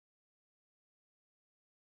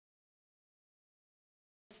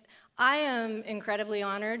I am incredibly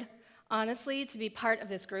honored, honestly, to be part of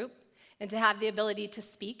this group and to have the ability to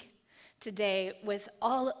speak today with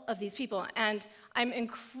all of these people. And I'm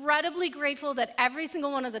incredibly grateful that every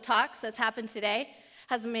single one of the talks that's happened today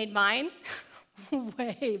has made mine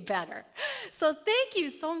way better. So thank you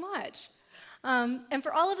so much. And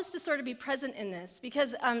for all of us to sort of be present in this,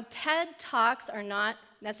 because TED Talks are not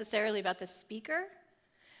necessarily about the speaker,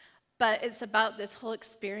 but it's about this whole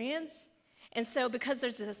experience. And so because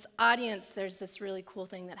there's this audience, there's this really cool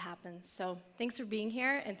thing that happens. So thanks for being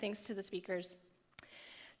here, and thanks to the speakers.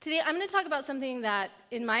 Today, I'm going to talk about something that,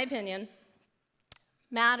 in my opinion,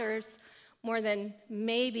 matters more than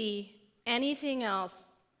maybe anything else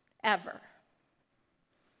ever.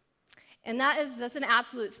 And that's an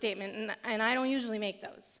absolute statement, and I don't usually make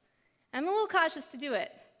those. I'm a little cautious to do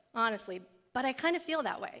it, honestly, but I kind of feel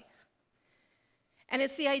that way. And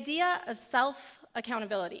it's the idea of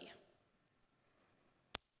self-accountability.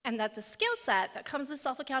 And that the skill set that comes with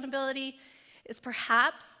self-accountability is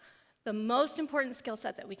perhaps the most important skill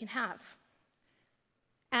set that we can have.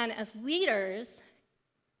 And as leaders,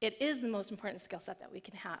 it is the most important skill set that we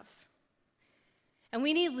can have. And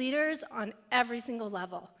we need leaders on every single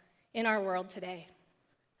level in our world today.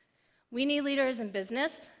 We need leaders in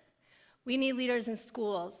business. We need leaders in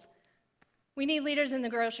schools. We need leaders in the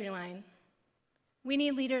grocery line. We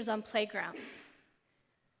need leaders on playgrounds.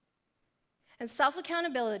 And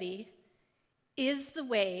self-accountability is the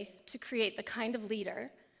way to create the kind of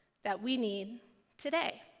leader that we need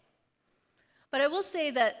today. But I will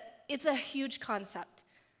say that it's a huge concept.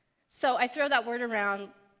 So I throw that word around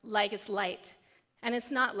like it's light, and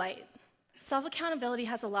it's not light. Self-accountability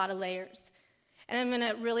has a lot of layers, and I'm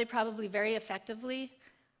going to really probably very effectively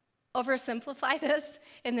oversimplify this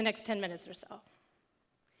in the next 10 minutes or so.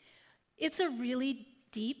 It's a really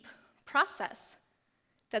deep process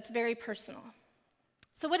that's very personal.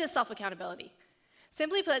 So what is self-accountability?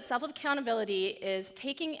 Simply put, self-accountability is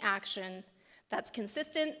taking action that's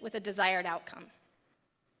consistent with a desired outcome.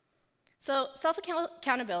 So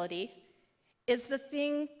self-accountability is the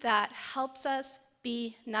thing that helps us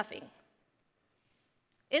be nothing.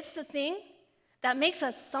 It's the thing that makes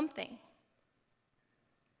us something.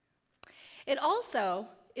 It also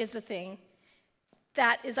is the thing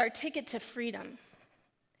that is our ticket to freedom.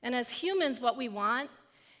 And as humans, what we want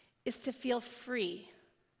is to feel free.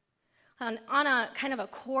 On a kind of a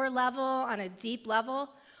core level, on a deep level,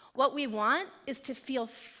 what we want is to feel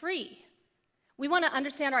free. We want to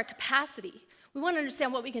understand our capacity. We want to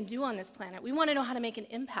understand what we can do on this planet. We want to know how to make an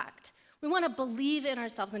impact. We want to believe in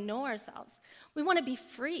ourselves and know ourselves. We want to be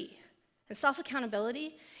free. And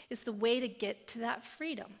self-accountability is the way to get to that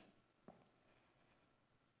freedom.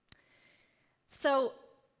 So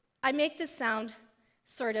I make this sound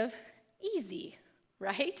sort of easy,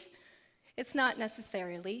 right? It's not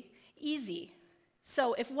necessarily easy.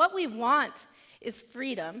 So if what we want is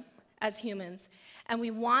freedom as humans, and we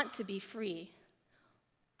want to be free,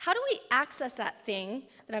 how do we access that thing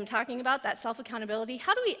that I'm talking about, that self-accountability?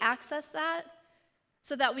 How do we access that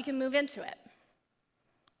so that we can move into it?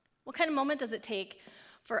 What kind of moment does it take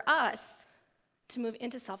for us to move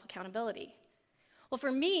into self-accountability? Well,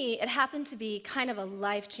 for me, it happened to be kind of a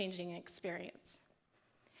life-changing experience.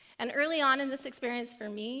 And early on in this experience for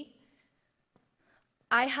me,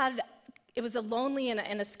 it was a lonely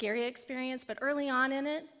and a scary experience, but early on in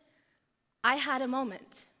it, I had a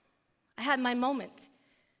moment. I had my moment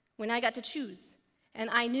when I got to choose, and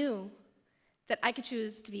I knew that I could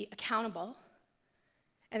choose to be accountable,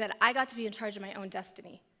 and that I got to be in charge of my own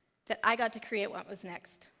destiny, that I got to create what was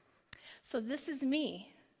next. So this is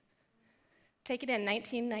me. Take it in,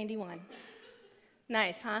 1991.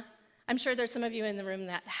 Nice, huh? I'm sure there's some of you in the room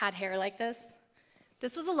that had hair like this.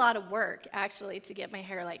 This was a lot of work, actually, to get my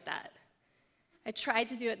hair like that. I tried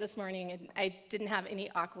to do it this morning, and I didn't have any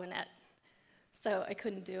Aquanet, so I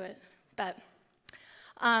couldn't do it. But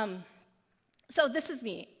so this is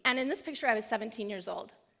me. And in this picture, I was 17 years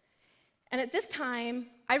old. And at this time,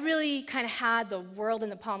 I really kind of had the world in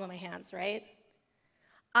the palm of my hands, right?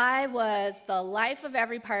 I was the life of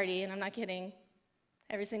every party, and I'm not kidding,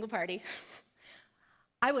 every single party.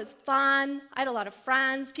 I was fun. I had a lot of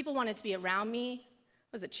friends. People wanted to be around me.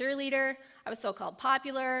 I was a cheerleader. I was so-called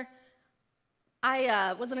popular.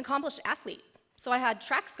 I was an accomplished athlete, so I had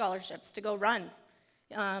track scholarships to go run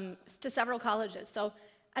to several colleges. So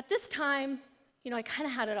at this time, I kind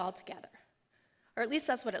of had it all together, or at least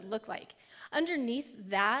that's what it looked like. Underneath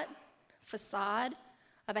that facade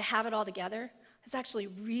of I have it all together, I was actually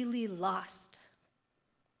really lost.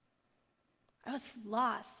 I was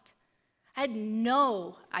lost. I had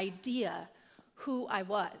no idea who I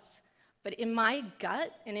was. But in my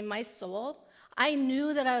gut and in my soul, I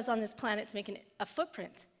knew that I was on this planet to make a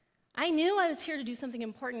footprint. I knew I was here to do something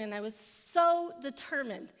important, and I was so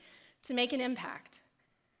determined to make an impact.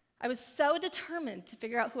 I was so determined to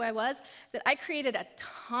figure out who I was that I created a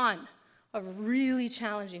ton of really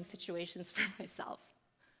challenging situations for myself.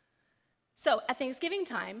 So at Thanksgiving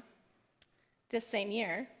time, this same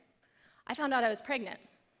year, I found out I was pregnant.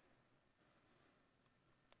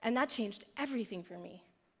 And that changed everything for me.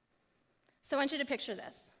 So I want you to picture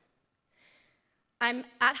this. I'm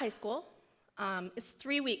at high school. It's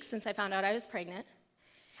 3 weeks since I found out I was pregnant.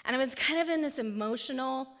 And I was kind of in this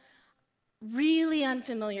emotional, really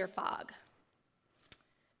unfamiliar fog.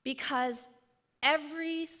 Because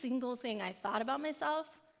every single thing I thought about myself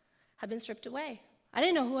had been stripped away. I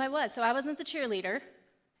didn't know who I was, so I wasn't the cheerleader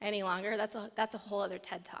any longer. That's a whole other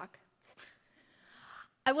TED Talk.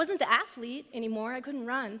 I wasn't the athlete anymore. I couldn't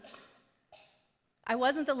run. I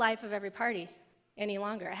wasn't the life of every party any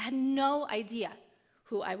longer. I had no idea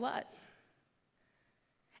who I was.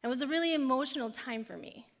 It was a really emotional time for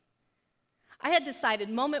me. I had decided,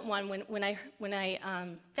 moment one, when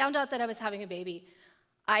I found out that I was having a baby,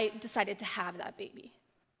 I decided to have that baby.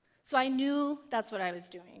 So I knew that's what I was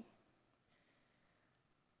doing.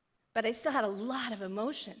 But I still had a lot of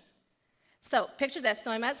emotion. So picture this. So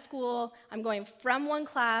I'm at school. I'm going from one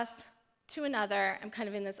class to another. I'm kind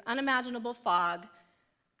of in this unimaginable fog.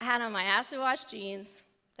 I had on my acid wash jeans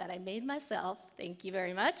that I made myself, thank you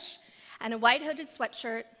very much, and a white hooded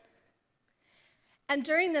sweatshirt. And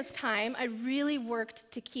during this time, I really worked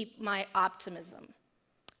to keep my optimism.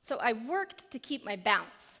 So I worked to keep my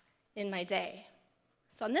bounce in my day.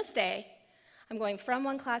 So on this day, I'm going from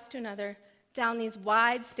one class to another, down these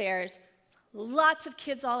wide stairs, lots of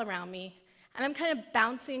kids all around me, and I'm kind of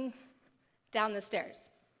bouncing down the stairs,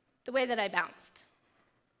 the way that I bounced.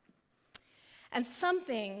 And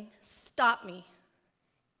something stopped me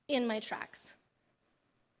in my tracks.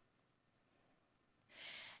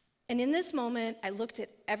 And in this moment, I looked at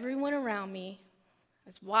everyone around me. I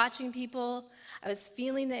was watching people. I was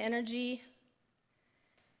feeling the energy.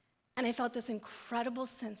 And I felt this incredible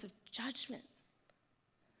sense of judgment.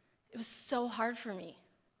 It was so hard for me.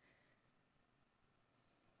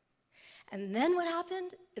 And then what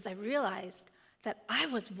happened is I realized that I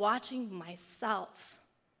was watching myself.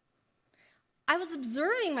 I was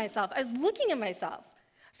observing myself. I was looking at myself.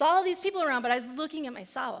 I saw all these people around, but I was looking at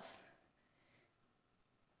myself.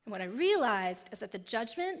 And what I realized is that the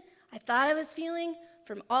judgment I thought I was feeling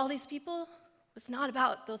from all these people was not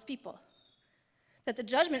about those people. That the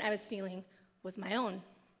judgment I was feeling was my own.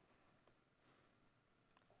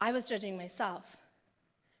 I was judging myself.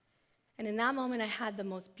 And in that moment, I had the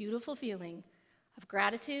most beautiful feeling of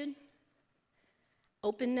gratitude,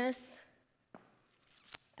 openness,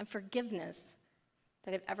 and forgiveness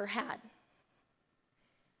that I've ever had.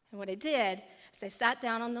 And what I did is I sat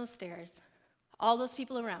down on those stairs, all those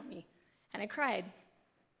people around me, and I cried.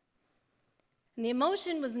 And the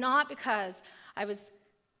emotion was not because I was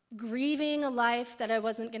grieving a life that I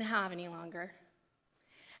wasn't going to have any longer.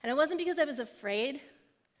 And it wasn't because I was afraid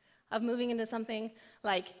of moving into something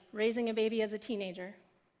like raising a baby as a teenager.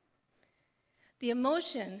 The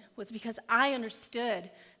emotion was because I understood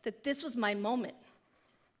that this was my moment.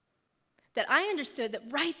 That I understood that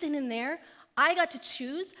right then and there, I got to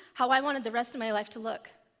choose how I wanted the rest of my life to look.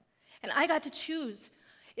 And I got to choose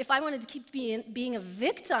if I wanted to keep being a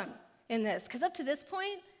victim in this. Because up to this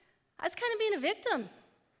point, I was kind of being a victim.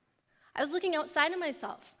 I was looking outside of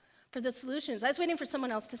myself for the solutions. I was waiting for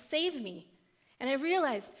someone else to save me. And I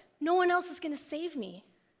realized no one else was going to save me.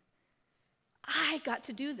 I got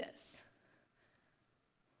to do this.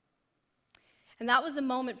 And that was a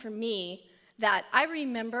moment for me that I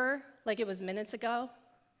remember like it was minutes ago,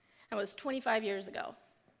 and it was 25 years ago.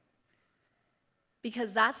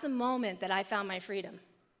 Because that's the moment that I found my freedom.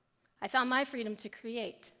 I found my freedom to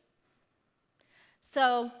create.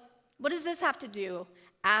 So, what does this have to do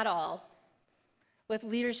at all with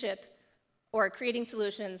leadership or creating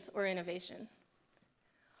solutions or innovation?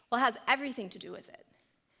 Well, it has everything to do with it.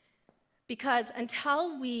 Because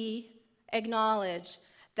until we acknowledge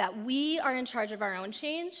that we are in charge of our own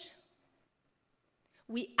change,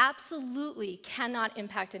 we absolutely cannot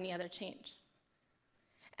impact any other change.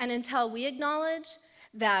 And until we acknowledge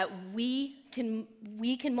that we can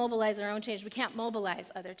mobilize our own change, we can't mobilize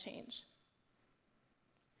other change.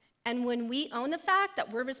 And when we own the fact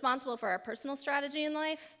that we're responsible for our personal strategy in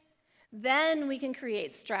life, then we can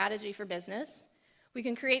create strategy for business, we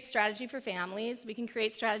can create strategy for families, we can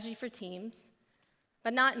create strategy for teams,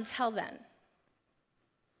 but not until then.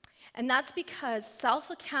 And that's because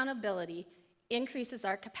self-accountability increases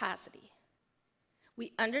our capacity.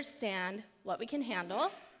 We understand what we can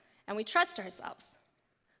handle, and we trust ourselves.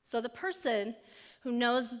 So the person who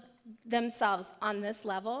knows themselves on this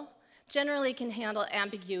level generally can handle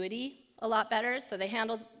ambiguity a lot better, so they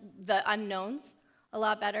handle the unknowns a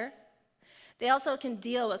lot better. They also can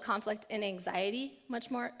deal with conflict and anxiety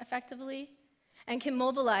much more effectively and can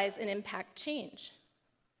mobilize and impact change.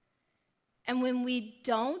 And when we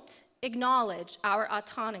don't acknowledge our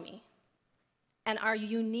autonomy and our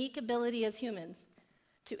unique ability as humans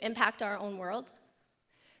to impact our own world,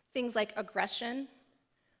 things like aggression,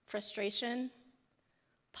 frustration,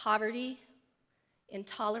 poverty,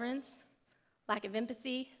 intolerance, lack of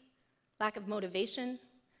empathy, lack of motivation,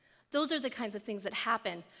 those are the kinds of things that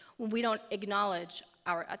happen when we don't acknowledge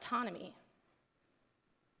our autonomy.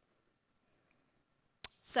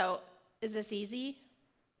 So, is this easy?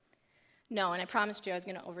 No, and I promised you I was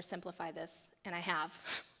going to oversimplify this, and I have,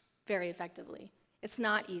 very effectively. It's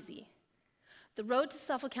not easy. The road to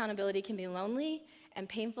self-accountability can be lonely and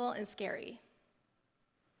painful and scary.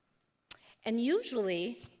 And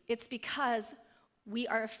usually, it's because we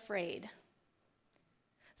are afraid.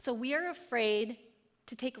 So we are afraid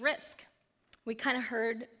to take risk. We kind of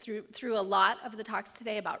heard through a lot of the talks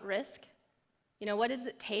today about risk. You know, what does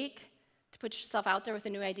it take to put yourself out there with a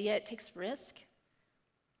new idea? It takes risk.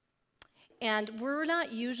 And we're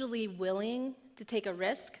not usually willing to take a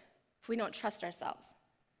risk if we don't trust ourselves.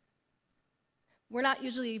 We're not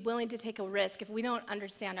usually willing to take a risk if we don't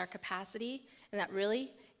understand our capacity and that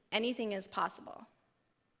really anything is possible.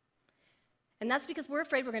 And that's because we're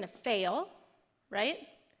afraid we're going to fail, right?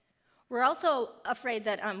 We're also afraid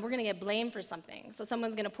that we're going to get blamed for something. So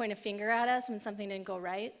someone's going to point a finger at us when something didn't go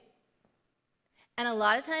right. And a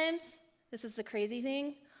lot of times, this is the crazy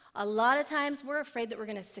thing, a lot of times we're afraid that we're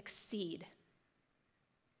going to succeed.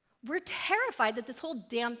 We're terrified that this whole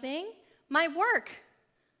damn thing might work.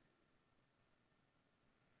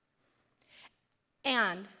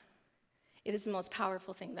 And it is the most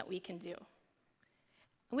powerful thing that we can do.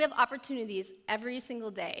 We have opportunities every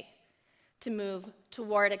single day to move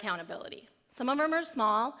toward accountability. Some of them are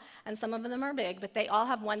small and some of them are big, but they all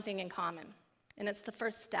have one thing in common, and it's the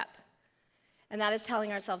first step, and that is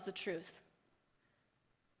telling ourselves the truth.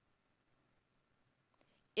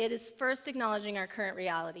 It is first acknowledging our current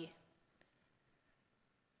reality.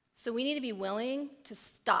 So we need to be willing to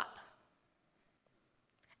stop.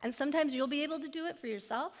 And sometimes you'll be able to do it for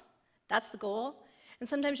yourself. That's the goal. And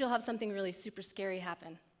sometimes you'll have something really super scary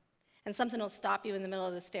happen. And something will stop you in the middle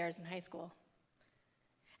of the stairs in high school.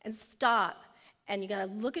 And stop. And you got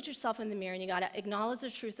to look at yourself in the mirror and you got to acknowledge the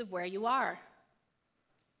truth of where you are.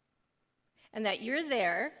 And that you're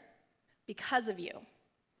there because of you.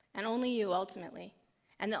 And only you, ultimately.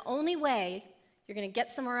 And the only way you're going to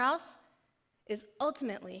get somewhere else is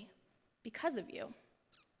ultimately because of you.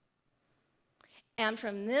 And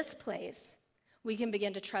from this place, we can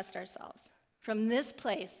begin to trust ourselves. From this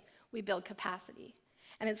place, we build capacity.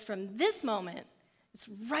 And it's from this moment, it's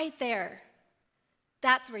right there,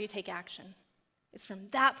 that's where you take action. It's from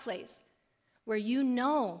that place where you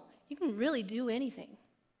know you can really do anything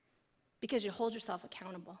because you hold yourself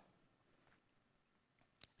accountable.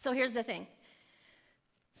 So here's the thing.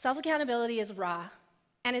 Self-accountability is raw,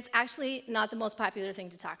 and it's actually not the most popular thing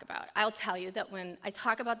to talk about. I'll tell you that when I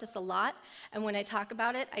talk about this a lot, and when I talk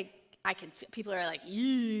about it, I can feel, people are like,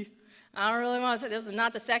 "Yee, I don't really want to say this is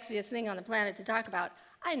not the sexiest thing on the planet to talk about."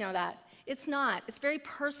 I know that. It's not. It's very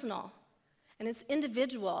personal, and it's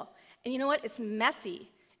individual. And you know what? It's messy,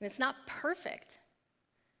 and it's not perfect.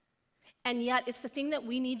 And yet, it's the thing that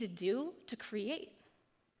we need to do to create,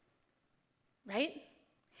 right?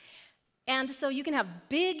 And so you can have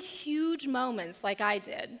big, huge moments like I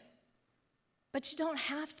did, but you don't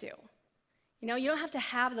have to. You know, you don't have to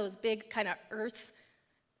have those big kind of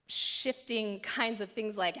earth-shifting kinds of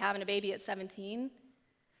things like having a baby at 17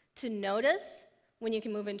 to notice when you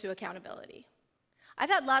can move into accountability.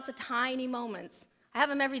 I've had lots of tiny moments. I have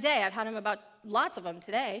them every day. I've had them about lots of them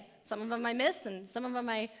today. Some of them I miss, and some of them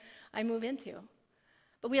I move into.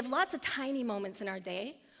 But we have lots of tiny moments in our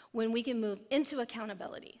day when we can move into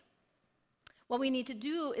accountability. What we need to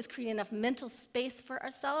do is create enough mental space for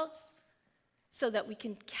ourselves so that we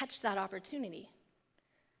can catch that opportunity,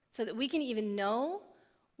 so that we can even know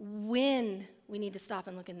when we need to stop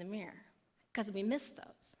and look in the mirror, because we miss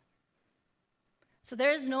those. So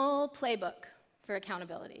there is no playbook for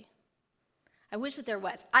accountability. I wish that there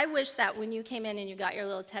was. I wish that when you came in and you got your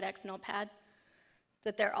little TEDx notepad,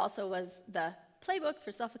 that there also was the playbook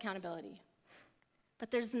for self-accountability. But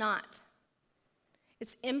there's not.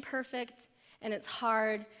 It's imperfect, and it's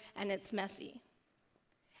hard, and it's messy.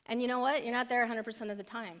 And you know what? You're not there 100% of the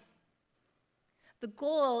time. The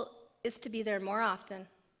goal is to be there more often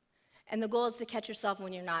And the goal is to catch yourself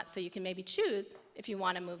when you're not, so you can maybe choose if you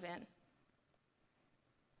want to move in.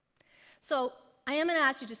 So I am going to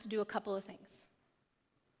ask you just to do a couple of things.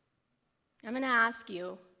 I'm going to ask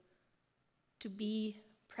you to be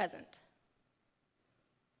present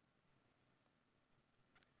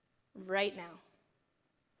right now.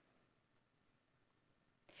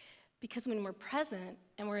 Because when we're present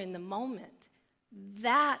and we're in the moment,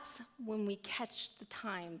 that's when we catch the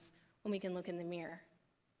times when we can look in the mirror.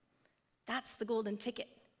 That's the golden ticket.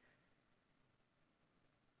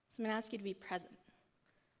 So I'm going to ask you to be present.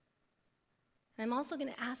 And I'm also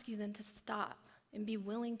going to ask you then to stop and be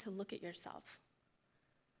willing to look at yourself.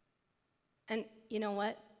 And you know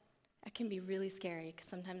what? That can be really scary because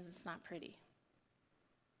sometimes it's not pretty.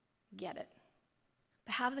 Get it.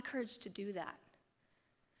 But have the courage to do that.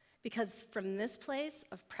 Because from this place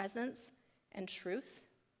of presence and truth,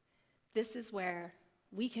 this is where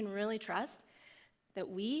we can really trust that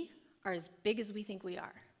we are as big as we think we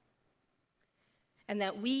are. And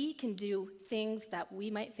that we can do things that we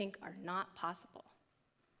might think are not possible.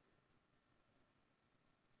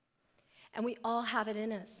 And we all have it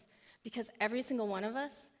in us, because every single one of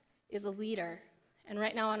us is a leader. And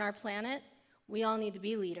right now on our planet, we all need to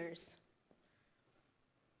be leaders.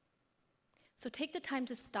 So take the time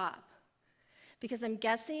to stop, because I'm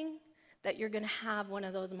guessing that you're going to have one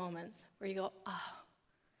of those moments where you go, oh,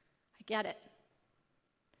 I get it.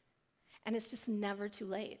 And it's just never too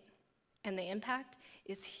late. And the impact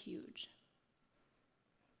is huge.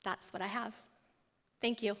 That's what I have.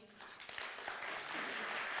 Thank you.